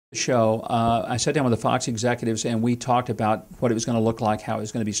Show, I sat down with the Fox executives and we talked about what it was going to look like, how it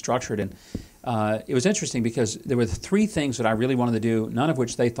was going to be structured. And it was interesting because there were three things that I really wanted to do, none of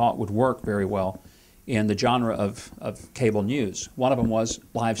which they thought would work very well in the genre of cable news. One of them was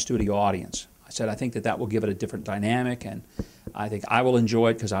live studio audience. I said, I think that that will give it a different dynamic, and I think I will enjoy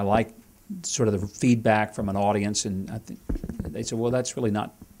it because I like sort of the feedback from an audience. And I think they said, well, that's really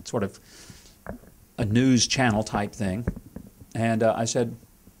not sort of a news channel type thing. And I said,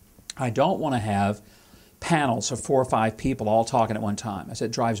 I don't want to have panels of 4 or 5 people all talking at one time. I said,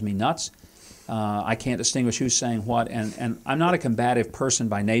 it drives me nuts. I can't distinguish who's saying what, and I'm not a combative person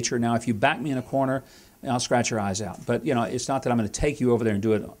by nature. Now, if you back me in a corner, I'll scratch your eyes out. But, you know, it's not that I'm going to take you over there and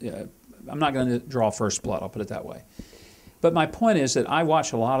do it. I'm not going to draw first blood, I'll put it that way. But my point is that I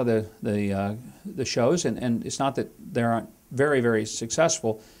watch a lot of the shows, and it's not that they aren't very, very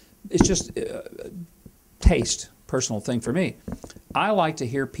successful. It's just taste, personal thing for me. I like to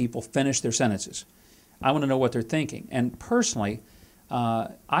hear people finish their sentences. I want to know what they're thinking. And personally,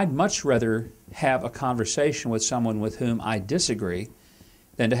 I'd much rather have a conversation with someone with whom I disagree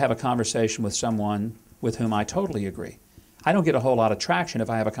than to have a conversation with someone with whom I totally agree. I don't get a whole lot of traction if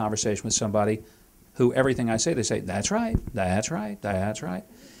I have a conversation with somebody who everything I say, they say, that's right, that's right, that's right.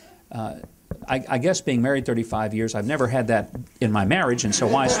 I guess being married 35 years, I've never had that in my marriage, and so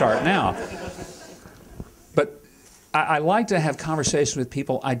why start now? But I like to have conversations with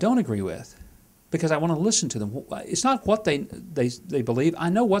people I don't agree with because I want to listen to them. It's not what they believe. I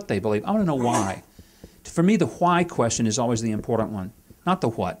know what they believe. I want to know why. For me, the why question is always the important one, not the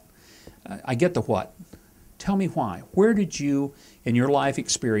what. I get the what. Tell me why. Where did you, in your life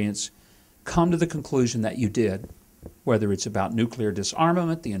experience, come to the conclusion that you did, whether it's about nuclear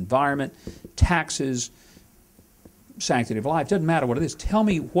disarmament, the environment, taxes, sanctity of life, doesn't matter what it is. Tell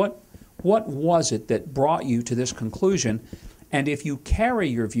me what was it that brought you to this conclusion, and if you carry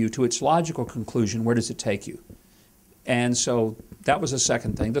your view to its logical conclusion, where does it take you? And so that was the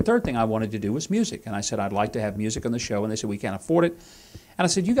second thing. The third thing I wanted to do was music, and I said I'd like to have music on the show, and they said we can't afford it. And I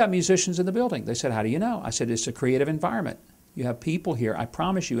said, you got musicians in the building. They said, how do you know? I said, it's a creative environment. You have people here. I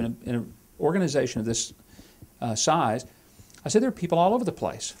promise you, in an organization of this size, I said, there are people all over the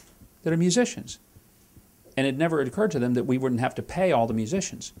place that are musicians. And it never occurred to them that we wouldn't have to pay all the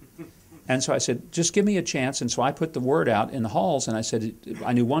musicians. And so I said, just give me a chance. And so I put the word out in the halls, and I said,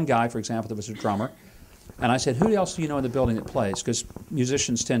 I knew one guy, for example, that was a drummer. And I said, who else do you know in the building that plays? Because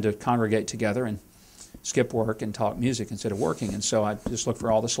musicians tend to congregate together and skip work and talk music instead of working. And so I just looked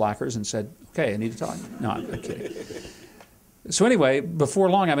for all the slackers and said, okay, I need to talk. No, I'm kidding. So anyway, before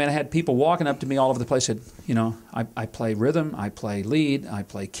long, I had people walking up to me all over the place, said, you know, I play rhythm, I play lead, I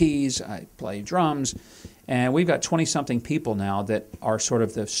play keys, I play drums. And we've got 20-something people now that are sort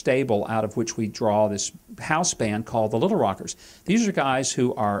of the stable out of which we draw this house band called the Little Rockers. These are guys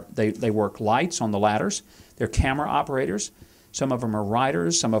who are, they work lights on the ladders. They're camera operators. Some of them are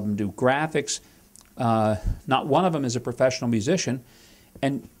writers. Some of them do graphics. Not one of them is a professional musician.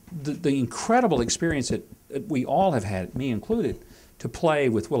 And the incredible experience that we all have had, me included, to play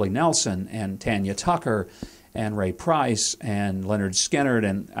with Willie Nelson and Tanya Tucker and Ray Price and Leonard Skinner,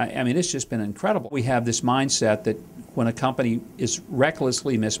 and I mean, it's just been incredible. We have this mindset that when a company is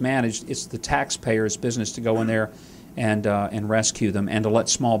recklessly mismanaged, it's the taxpayer's business to go in there and rescue them, and to let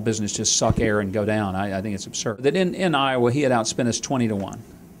small business just suck air and go down. I think it's absurd. That in Iowa, he had outspent us 20-1,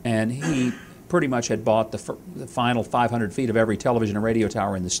 and he pretty much had bought the final 500 feet of every television and radio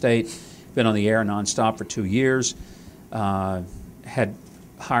tower in the state, been on the air nonstop for 2 years, had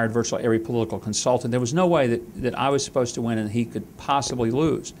hired virtually every political consultant. There was no way that I was supposed to win and he could possibly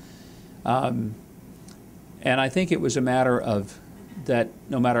lose. And I think it was a matter of that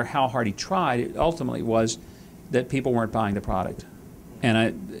no matter how hard he tried, it ultimately was that people weren't buying the product.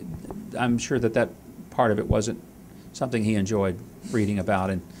 And I'm sure that part of it wasn't something he enjoyed reading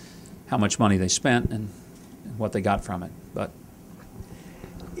about, and how much money they spent and what they got from it. But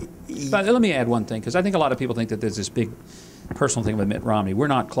let me add one thing, because I think a lot of people think that there's this big personal thing with Mitt Romney. We're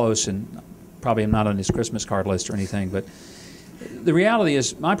not close, and probably I'm not on his Christmas card list or anything, but the reality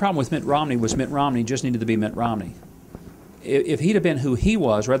is my problem with Mitt Romney was Mitt Romney just needed to be Mitt Romney. If he'd have been who he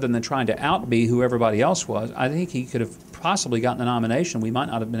was rather than trying to out-be who everybody else was, I think he could have possibly gotten the nomination. We might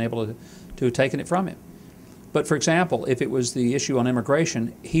not have been able to have taken it from him. But for example, if it was the issue on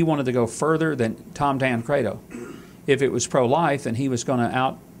immigration, he wanted to go further than Tom Tancredo. If it was pro-life, then he was going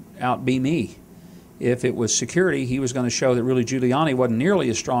to out-be me. If it was security, he was going to show that really Giuliani wasn't nearly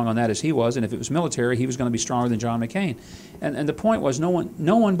as strong on that as he was, and if it was military, he was going to be stronger than John McCain. And the point was no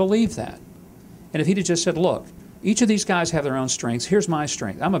one believed that. And if he'd have just said, look, Each of these guys have their own strengths. Here's my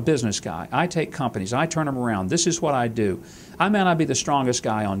strength. I'm a business guy. I take companies. I turn them around. This is what I do. I may not be the strongest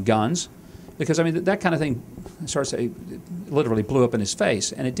guy on guns, because, I mean, that kind of thing literally blew up in his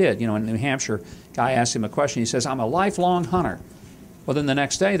face, and it did. You know, in New Hampshire, a guy asked him a question. He says, I'm a lifelong hunter. Well, then the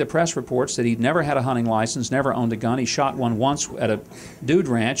next day, the press reports that he'd never had a hunting license, never owned a gun. He shot one once at a dude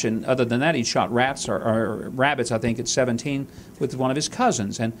ranch, and other than that, he'd shot rats or rabbits, I think, at 17 with one of his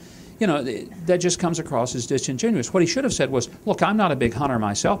cousins. And, you know, that just comes across as disingenuous. What he should have said was, look, I'm not a big hunter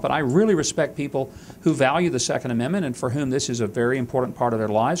myself, but I really respect people who value the Second Amendment and for whom this is a very important part of their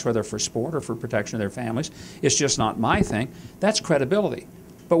lives, whether for sport or for protection of their families. It's just not my thing. That's credibility.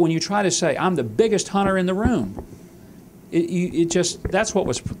 But when you try to say, I'm the biggest hunter in the room, that's what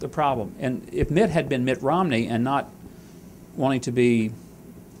was the problem. And if Mitt had been Mitt Romney and not wanting to be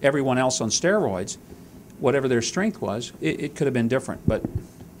everyone else on steroids, whatever their strength was, it could have been different. But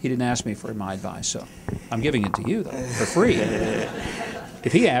he didn't ask me for my advice, so I'm giving it to you, though, for free.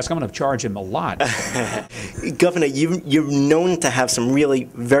 If he asks, I'm going to charge him a lot. Governor, you're known to have some really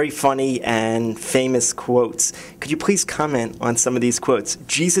very funny and famous quotes. Could you please comment on some of these quotes?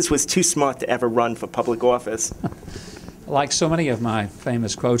 Jesus was too smart to ever run for public office. Like so many of my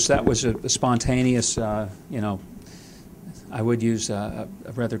famous quotes, that was a spontaneous, you know, I would use a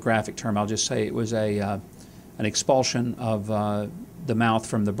rather graphic term. I'll just say it was an expulsion of the mouth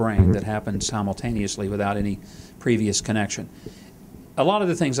from the brain that happened simultaneously without any previous connection. A lot of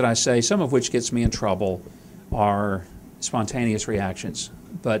the things that I say, some of which gets me in trouble, are spontaneous reactions.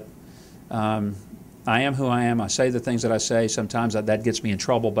 But I am who I am. I say the things that I say. Sometimes that gets me in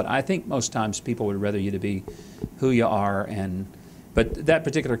trouble, but I think most times people would rather you to be who you are. But that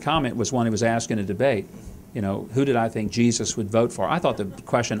particular comment was one he was asked in a debate. You know, who did I think Jesus would vote for? I thought the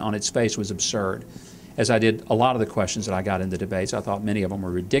question on its face was absurd, as I did a lot of the questions that I got in the debates. I thought many of them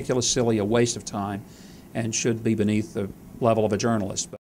were ridiculous, silly, a waste of time, and should be beneath the level of a journalist.